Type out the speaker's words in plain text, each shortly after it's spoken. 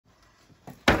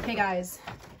Hey guys,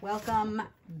 welcome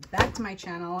back to my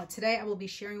channel. Today I will be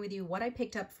sharing with you what I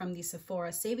picked up from the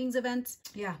Sephora savings event.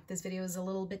 Yeah, this video is a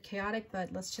little bit chaotic,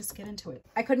 but let's just get into it.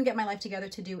 I couldn't get my life together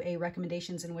to do a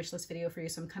recommendations and wish list video for you,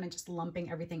 so I'm kind of just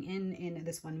lumping everything in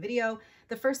this one video.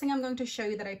 The first thing I'm going to show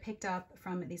you that I picked up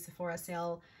from the Sephora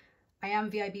sale, I am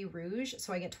VIB Rouge,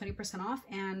 so I get 20% off,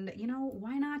 and you know,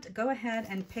 why not go ahead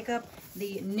and pick up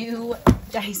the new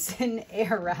Dyson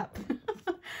Airwrap.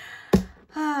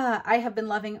 I have been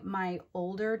loving my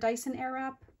older Dyson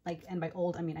Airwrap, and by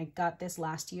old, I mean I got this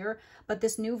last year, but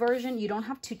this new version, you don't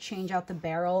have to change out the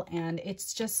barrel, and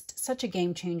it's just such a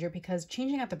game changer because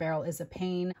changing out the barrel is a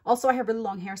pain. Also, I have really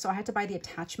long hair, so I had to buy the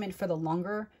attachment for the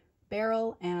longer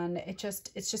barrel, and it's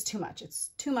just too much. It's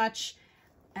too much,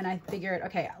 and I figured,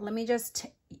 okay, let me just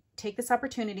take this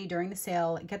opportunity during the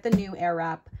sale, get the new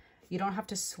Airwrap. You don't have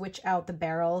to switch out the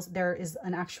barrels. There is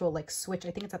an actual switch,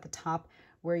 I think it's at the top,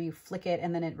 where you flick it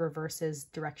and then it reverses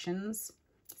directions.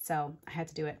 So I had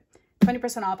to do it.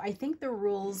 20% off. I think the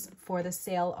rules for the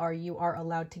sale are you are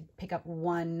allowed to pick up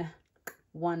one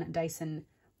Dyson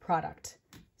product.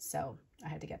 So I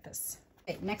had to get this.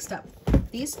 Okay, next up,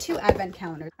 these two advent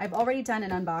calendars. I've already done an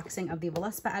unboxing of the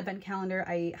Valespa advent calendar.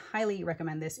 I highly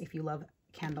recommend this if you love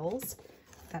candles.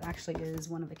 That actually is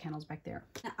one of the candles back there.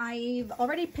 I've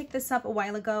already picked this up a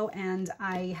while ago and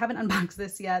I haven't unboxed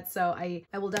this yet, so I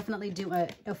will definitely do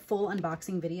a full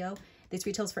unboxing video. This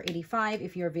retails for $85.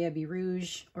 If you're VIB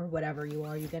Rouge or whatever you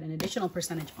are, you get an additional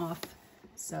percentage off.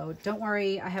 So don't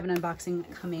worry, I have an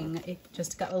unboxing coming. It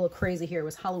just got a little crazy here. It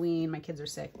was Halloween, my kids are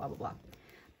sick, blah, blah, blah.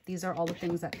 These are all the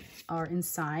things that are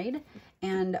inside.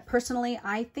 And personally,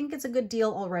 I think it's a good deal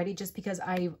already just because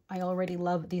I already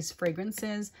love these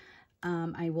fragrances.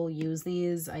 I will use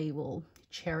these. I will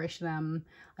cherish them.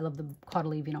 I love the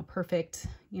Caudalie Vino Perfect,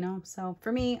 you know, so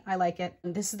for me, I like it.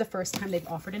 And this is the first time they've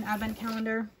offered an advent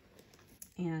calendar,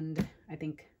 and I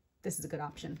think this is a good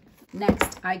option.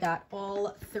 Next, I got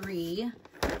all 3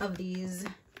 of these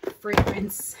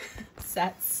fragrance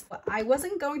sets. I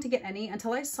wasn't going to get any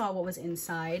until I saw what was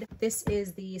inside. This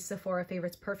is the Sephora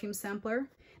Favorites perfume sampler.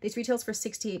 This retails for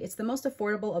 $68. It's the most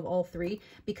affordable of all 3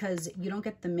 because you don't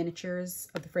get the miniatures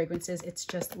of the fragrances. It's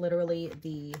just literally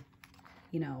the,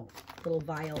 you know, little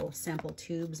vial sample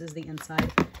tubes is the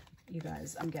inside. You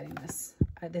guys, I'm getting this.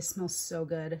 This smells so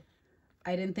good.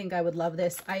 I didn't think I would love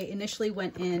this. I initially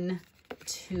went in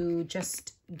to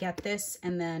just get this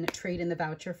and then trade in the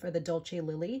voucher for the Dolce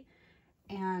Lily.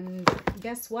 And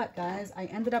guess what, guys? I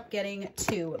ended up getting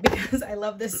 2 because I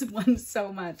love this one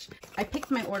so much. I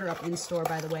picked my order up in store,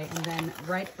 by the way, and then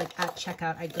right at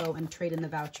checkout, I go and trade in the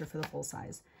voucher for the full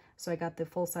size. So I got the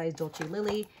full size Dolce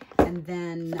Lily, and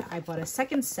then I bought a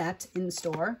second set in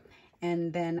store,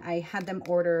 and then I had them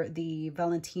order the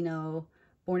Valentino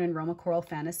Born in Roma Coral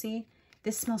Fantasy.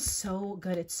 This smells so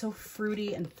good. It's so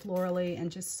fruity and florally and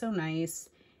just so nice.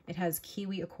 It has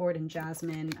kiwi, accord, and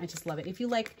jasmine. I just love it. If you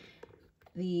like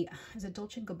is it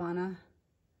Dolce & Gabbana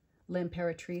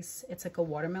L'Imperatrice? It's like a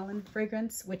watermelon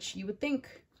fragrance, which you would think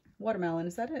watermelon,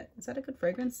 is that a good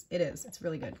fragrance? It is. It's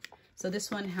really good. So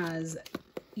this one has,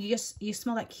 you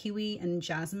smell that kiwi and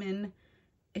jasmine.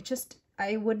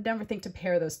 I would never think to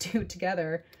pair those 2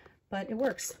 together, but it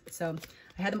works. So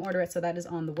I had them order it, so that is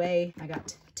on the way. I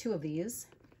got 2 of these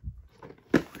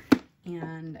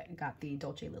and I got the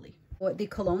Dolce Lily. The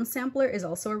cologne sampler is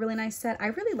also a really nice set. I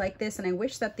really like this, and I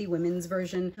wish that the women's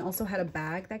version also had a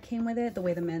bag that came with it, the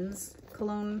way the men's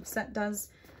cologne set does.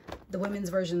 The women's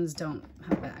versions don't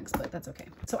have bags, but that's okay.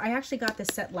 So I actually got this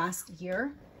set last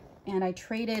year, and I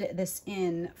traded this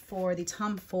in for the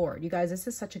Tom Ford. You guys, this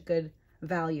is such a good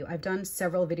value. I've done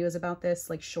several videos about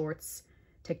this, like shorts,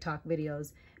 TikTok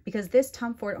videos, because this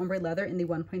Tom Ford ombre leather in the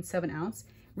 1.7 ounce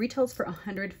retails for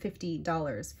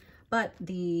 $150. But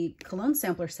the cologne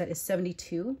sampler set is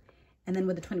 $72, and then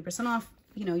with the 20% off,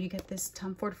 you know, you get this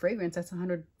Tom Ford fragrance that's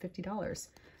 $150.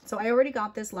 So I already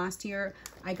got this last year.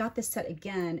 I got this set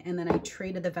again, and then I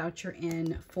traded the voucher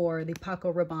in for the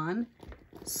Paco Rabanne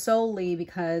solely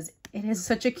because it is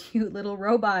such a cute little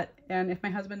robot, and if my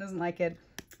husband doesn't like it,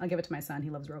 I'll give it to my son. He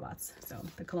loves robots. So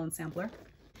the cologne sampler.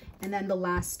 And then the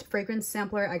last fragrance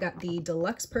sampler, I got the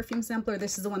deluxe perfume sampler.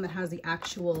 This is the one that has the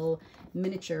actual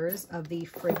miniatures of the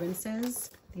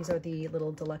fragrances. These are the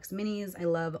little deluxe minis. I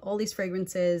love all these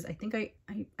fragrances. I think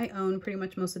I own pretty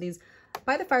much most of these.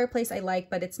 By the Fireplace I like,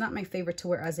 but it's not my favorite to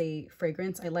wear as a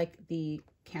fragrance. I like the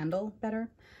candle better.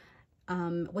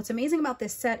 What's amazing about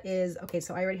this set is, okay,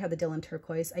 so I already have the Dylan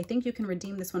Turquoise. I think you can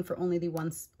redeem this one for only the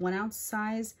 1 ounce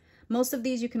size. Most of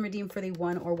these you can redeem for the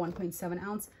 1 or 1.7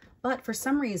 ounce. But for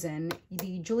some reason,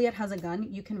 the Juliet Has a Gun,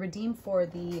 you can redeem for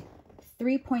the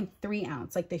 3.3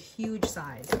 ounce, like the huge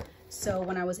size. So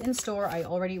when I was in store, I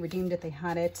already redeemed it. They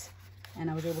had it, and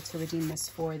I was able to redeem this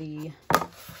for the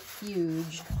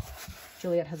huge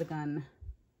Juliet Has a Gun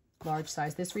large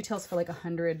size. This retails for like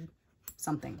 100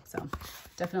 something. So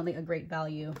definitely a great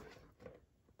value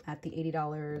at the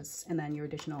 $80 and then your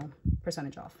additional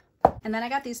percentage off. And then I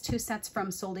got these 2 sets from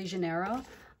Sol de Janeiro.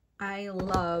 I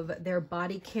love their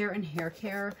body care and hair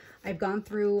care. I've gone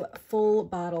through full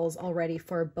bottles already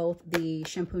for both the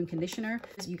shampoo and conditioner.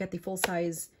 You get the full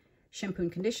size shampoo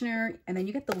and conditioner, and then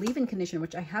you get the leave-in conditioner,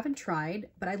 which I haven't tried,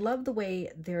 but I love the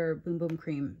way their Boom Boom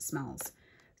Cream smells.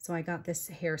 So I got this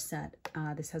hair set.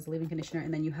 This has the leave-in conditioner,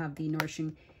 and then you have the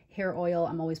nourishing hair oil.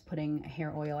 I'm always putting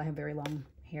hair oil. I have very long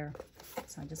hair,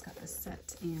 so I just got this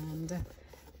set, and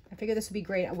I figured this would be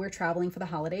great. We're traveling for the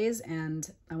holidays, and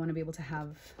I want to be able to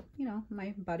have, you know,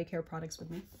 my body care products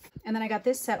with me. And then I got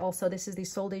this set also. This is the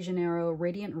Sol de Janeiro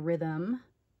Radiant Rhythm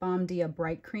Balm Dia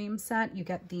Bright Cream set. You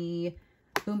get the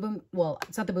Boom Boom, well,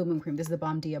 it's not the Boom Boom Cream. This is the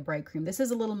Balm Dia Bright Cream. This is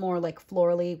a little more like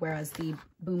florally, whereas the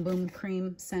Boom Boom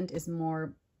Cream scent is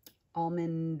more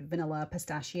almond, vanilla,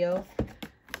 pistachio.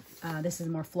 This is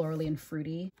more florally and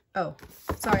fruity. Oh,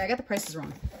 sorry, I got the prices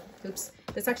wrong. Oops.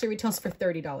 This actually retails for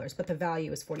 $30, but the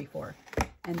value is $44.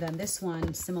 And then this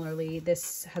one, similarly,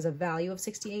 this has a value of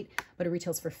 $68, but it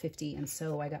retails for $50, and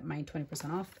so I got mine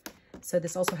 20% off. So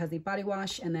this also has the body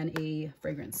wash and then a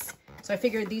fragrance. So I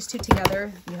figured these two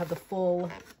together, you have the full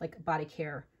like body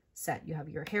care set. You have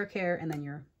your hair care and then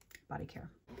your body care.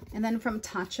 And then from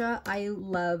Tatcha, I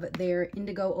love their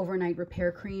Indigo Overnight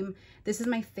Repair Cream. This is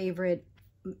my favorite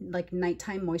like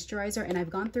nighttime moisturizer, and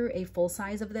I've gone through a full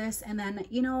size of this, and then,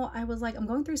 you know, I was like, I'm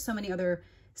going through so many other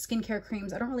skincare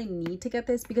creams. I don't really need to get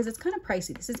this because it's kind of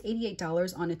pricey. This is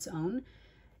 $88 on its own.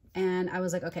 And I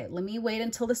was like, okay, let me wait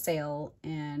until the sale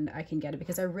and I can get it,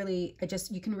 because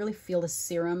you can really feel the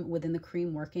serum within the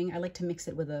cream working. I like to mix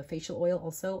it with a facial oil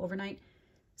also overnight.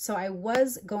 So I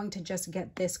was going to just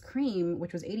get this cream,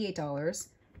 which was $88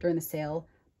 during the sale,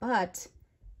 but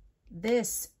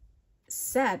this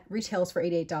set retails for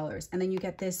 $88, and then you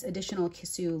get this additional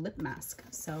Kissu lip mask.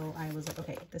 So I was like,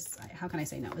 okay, this, how can I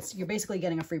say no? You're basically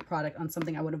getting a free product on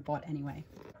something I would have bought anyway.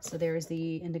 So there's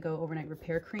the Indigo Overnight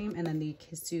Repair Cream and then the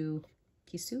Kissu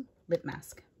lip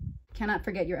mask. Cannot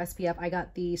forget your SPF. I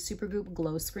got the Supergoop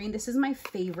Glow Screen. This is my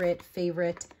favorite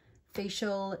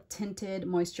facial tinted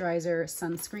moisturizer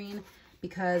sunscreen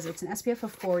because it's an SPF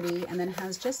of 40 and then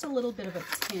has just a little bit of a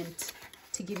tint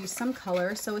to give you some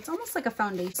color. So it's almost like a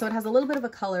foundation. So it has a little bit of a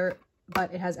color,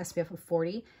 but it has SPF of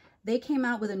 40. They came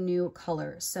out with a new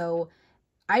color. So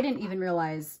I didn't even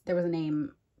realize there was a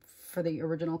name for the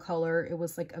original color. It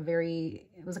was like a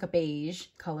beige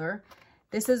color.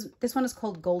 This one is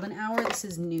called Golden Hour. This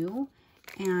is new,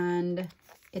 and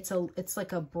it's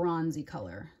like a bronzy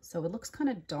color. So it looks kind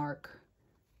of dark.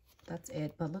 That's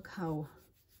it. But look how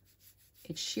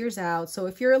it shears out. So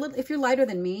if you're lighter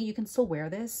than me, you can still wear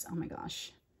this. Oh my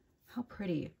gosh, how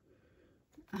pretty.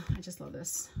 Oh, I just love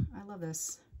this. I love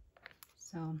this.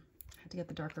 So I have to get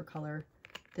the darker color.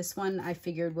 This one I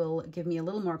figured will give me a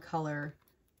little more color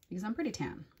because I'm pretty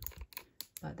tan.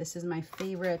 But this is my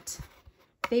favorite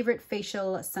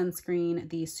facial sunscreen,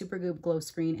 the Supergoop Glow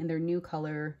Screen in their new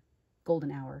color,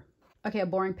 Golden Hour. Okay, a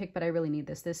boring pick, but I really need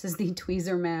this. This is the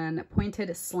Tweezerman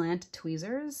Pointed Slant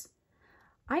Tweezers.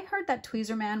 I heard that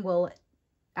Tweezerman will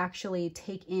actually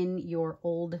take in your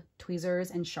old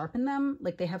tweezers and sharpen them.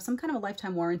 Like they have some kind of a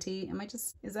lifetime warranty. Am I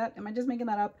just making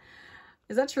that up?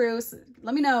 Is that true? So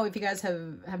let me know if you guys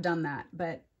have done that.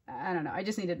 But I don't know. I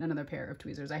just needed another pair of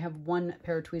tweezers. I have one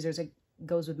pair of tweezers. It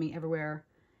goes with me everywhere.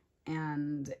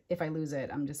 And if I lose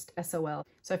it, I'm just SOL.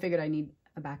 So I figured I need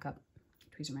a backup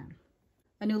Tweezerman.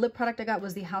 A new lip product I got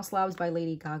was the House Labs by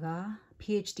Lady Gaga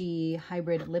PhD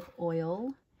Hybrid Lip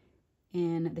Oil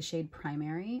in the shade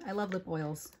Primary. I love lip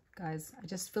oils, guys. I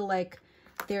just feel like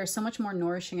they're so much more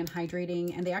nourishing and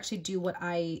hydrating, and they actually do what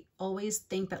I always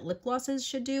think that lip glosses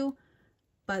should do,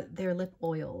 but they're lip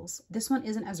oils. This one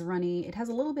isn't as runny. It has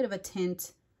a little bit of a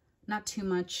tint, not too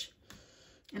much,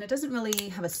 and it doesn't really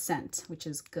have a scent, which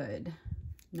is good.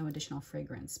 No additional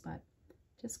fragrance, but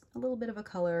just a little bit of a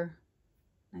color.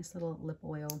 Nice little lip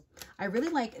oil. I really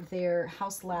like their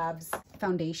House Labs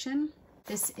foundation.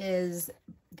 This is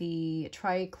the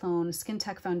Triclone Skin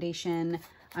Tech Foundation.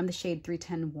 I'm the shade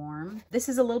 310 Warm. This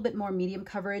is a little bit more medium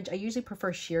coverage. I usually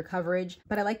prefer sheer coverage,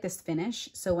 but I like this finish.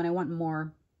 So when I want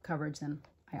more coverage, then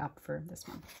I opt for this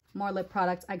one. More lip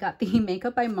products. I got the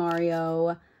Makeup by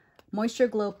Mario Moisture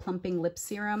Glow Plumping Lip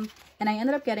Serum, and I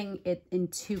ended up getting it in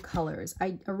 2 colors.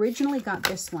 I originally got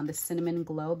this one, the Cinnamon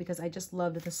Glow, because I just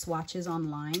loved the swatches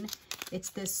online. It's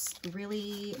this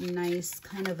really nice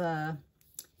kind of a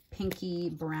pinky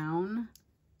brown,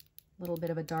 little bit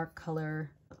of a dark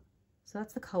color. So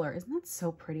that's the color. Isn't that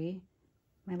so pretty?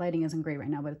 My lighting isn't great right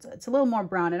now, but it's a little more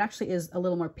brown. It actually is a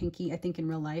little more pinky, I think, in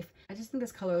real life. I just think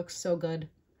this color looks so good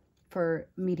for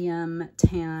medium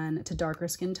tan to darker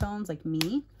skin tones like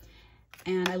me.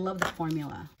 And I love the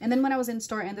formula. And then when I was in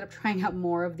store, I ended up trying out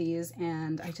more of these,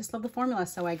 and I just love the formula.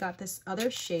 So I got this other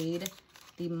shade,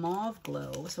 the Mauve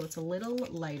Glow. So it's a little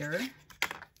lighter,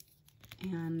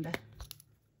 and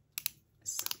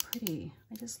it's so pretty.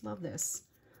 I just love this.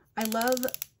 I love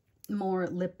more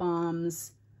lip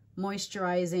balms,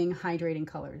 moisturizing, hydrating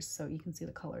colors. So you can see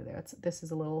the color there. This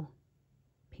is a little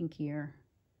pinkier,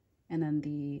 and then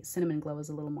the Cinnamon Glow is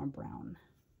a little more brown.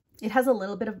 It has a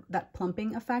little bit of that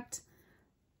plumping effect.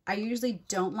 I usually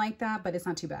don't like that, but it's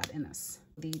not too bad in this.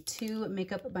 The two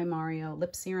Makeup by Mario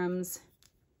lip serums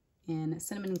in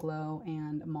Cinnamon Glow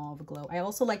and Mauve Glow. I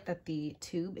also like that the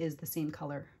tube is the same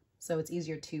color, so it's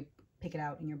easier to pick it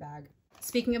out in your bag.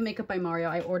 Speaking of Makeup by Mario,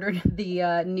 I ordered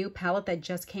the new palette that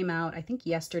just came out, I think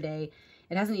yesterday.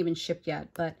 It hasn't even shipped yet,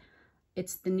 but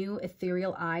it's the new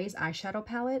Ethereal Eyes eyeshadow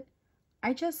palette.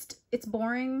 It's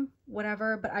boring,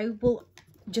 whatever, but I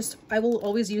will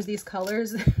always use these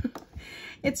colors.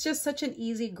 It's just such an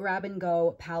easy grab and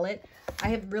go palette. I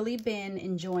have really been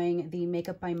enjoying the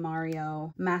Makeup by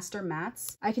Mario Master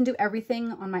Mattes. I can do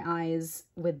everything on my eyes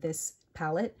with this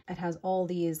palette. It has all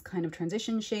these kind of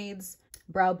transition shades,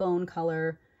 brow bone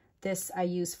color. This I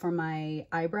use for my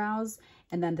eyebrows,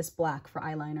 and then this black for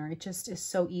eyeliner. It just is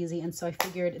so easy, and so I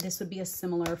figured this would be a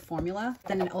similar formula.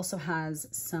 Then it also has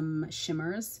some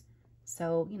shimmers.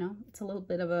 So, you know, it's a little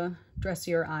bit of a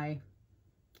dressier eye.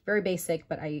 Very basic,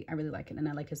 but I really like it, and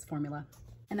I like his formula.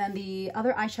 And then the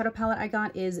other eyeshadow palette I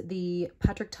got is the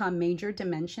Patrick Ta Major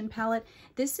Dimension palette.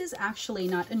 This is actually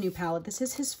not a new palette. This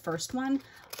is his first one,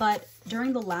 but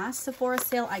during the last Sephora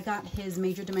sale, I got his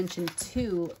Major Dimension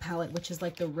 2 palette, which is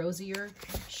like the rosier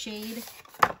shade,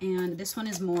 and this one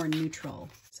is more neutral.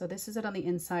 So this is it on the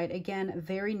inside. Again,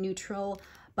 very neutral,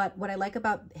 but what I like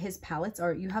about his palettes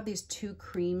are you have these two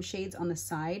cream shades on the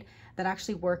side that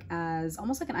actually work as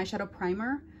almost like an eyeshadow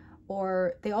primer,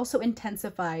 or they also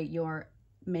intensify your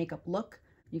makeup look.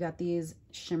 You got these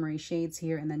shimmery shades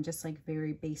here, and then just like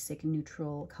very basic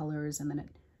neutral colors, and then it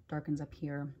darkens up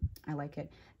here. I like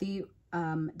it. The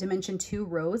Dimension 2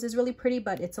 Rose is really pretty,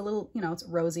 but it's a little, you know, it's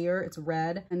rosier, it's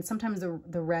red, and sometimes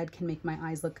the red can make my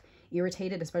eyes look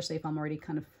irritated, especially if I'm already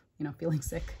kind of, you know, feeling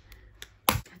sick.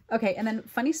 Okay, and then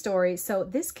funny story. So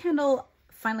this candle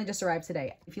finally just arrived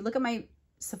today. If you look at my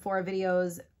Sephora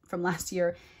videos from last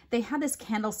year, they had this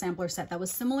candle sampler set that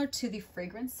was similar to the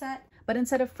fragrance set, but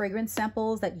instead of fragrance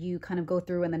samples that you kind of go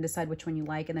through and then decide which one you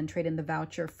like and then trade in the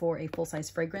voucher for a full-size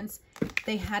fragrance,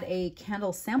 they had a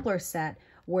candle sampler set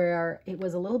where it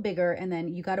was a little bigger, and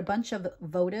then you got a bunch of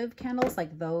votive candles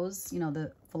like those, you know,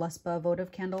 the Veluspa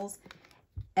votive candles,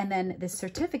 and then this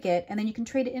certificate, and then you can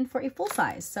trade it in for a full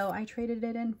size. So I traded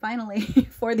it in finally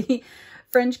for the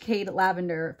French Cade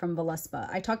Lavender from Veluspa.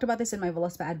 I talked about this in my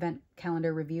Veluspa Advent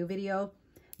Calendar review video.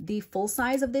 The full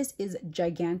size of this is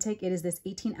gigantic. It is this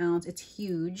 18 ounce. It's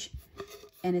huge,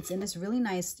 and it's in this really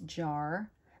nice jar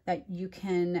that you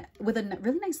can, with a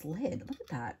really nice lid. Look at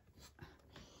that.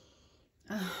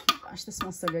 Oh my gosh, this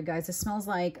smells so good, guys. It smells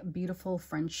like beautiful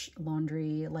French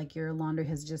laundry, like your laundry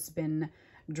has just been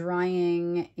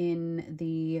drying in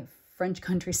the French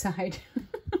countryside.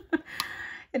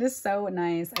 It is so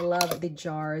nice. I love the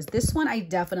jars. This one I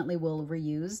definitely will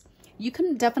reuse. You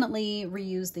can definitely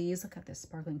reuse these. Look at this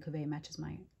sparkling cuvee, matches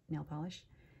my nail polish.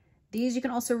 These you can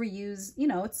also reuse, you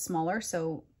know, it's smaller,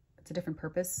 so it's a different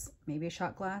purpose. Maybe a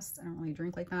shot glass. I don't really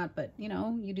drink like that, but you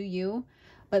know, you do you.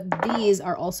 But these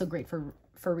are also great for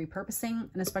repurposing,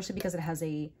 and especially because it has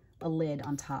a lid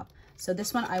on top. So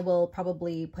this one I will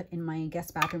probably put in my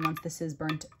guest bathroom once this is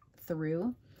burnt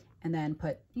through, and then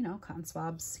put, you know, cotton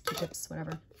swabs, Q-tips,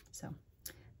 whatever. So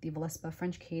the Veluspa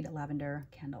French Cade Lavender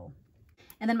Candle.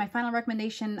 And then my final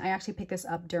recommendation, I actually picked this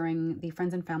up during the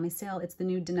Friends and Family sale. It's the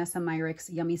new Danessa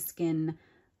Myricks Yummy Skin,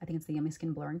 I think it's the Yummy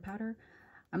Skin Blurring Powder.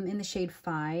 I'm in the shade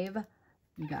 5.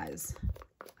 You guys,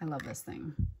 I love this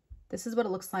thing. This is what it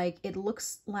looks like. It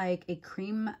looks like a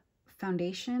cream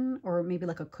foundation, or maybe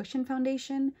like a cushion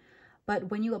foundation, but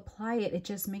when you apply it, it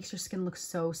just makes your skin look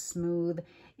so smooth.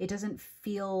 It doesn't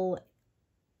feel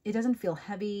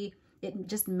heavy. It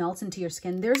just melts into your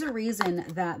skin. There's a reason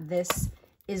that this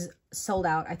is sold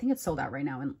out. I think it's sold out right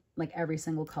now in like every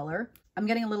single color. I'm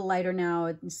getting a little lighter now.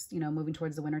 It's, you know, moving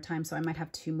towards the winter time, so I might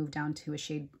have to move down to a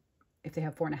shade if they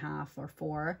have 4.5 or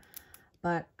 4.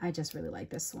 But I just really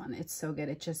like this one. It's so good.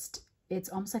 It's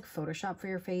almost like Photoshop for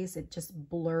your face. It just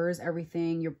blurs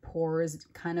everything. Your pores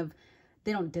kind of,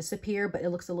 they don't disappear, but it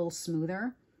looks a little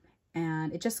smoother.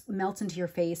 and it just melts into your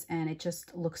face and it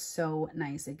just looks so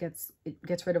nice. It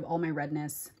gets rid of all my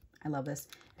redness. I love this.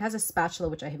 It has a spatula,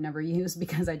 which I have never used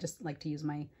because I just like to use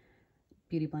my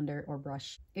beauty blender or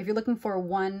brush. If you're looking for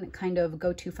one kind of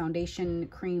go-to foundation,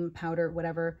 cream, powder,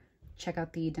 whatever, check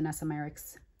out the Danessa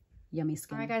Myricks Yummy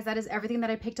Skin. All right, guys, that is everything that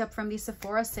I picked up from the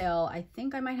Sephora sale. I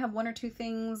think I might have one or two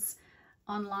things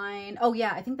online. Oh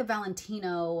yeah, I think the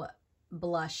Valentino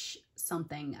blush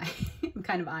something I'm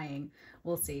kind of eyeing.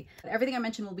 We'll see. Everything I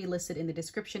mentioned will be listed in the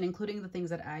description, including the things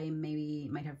that I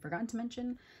might have forgotten to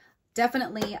mention.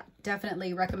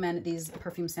 Definitely recommend these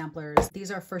perfume samplers. These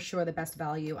are for sure the best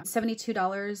value.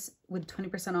 $72 with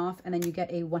 20% off, and then you get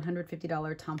a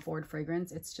 $150 Tom Ford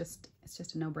fragrance. It's just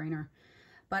a no-brainer.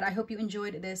 But I hope you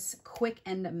enjoyed this quick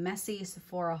and messy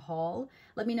Sephora haul.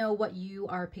 Let me know what you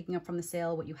are picking up from the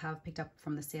sale, what you have picked up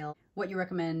from the sale, what you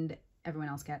recommend everyone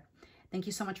else get. Thank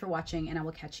you so much for watching, and I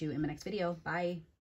will catch you in my next video. Bye.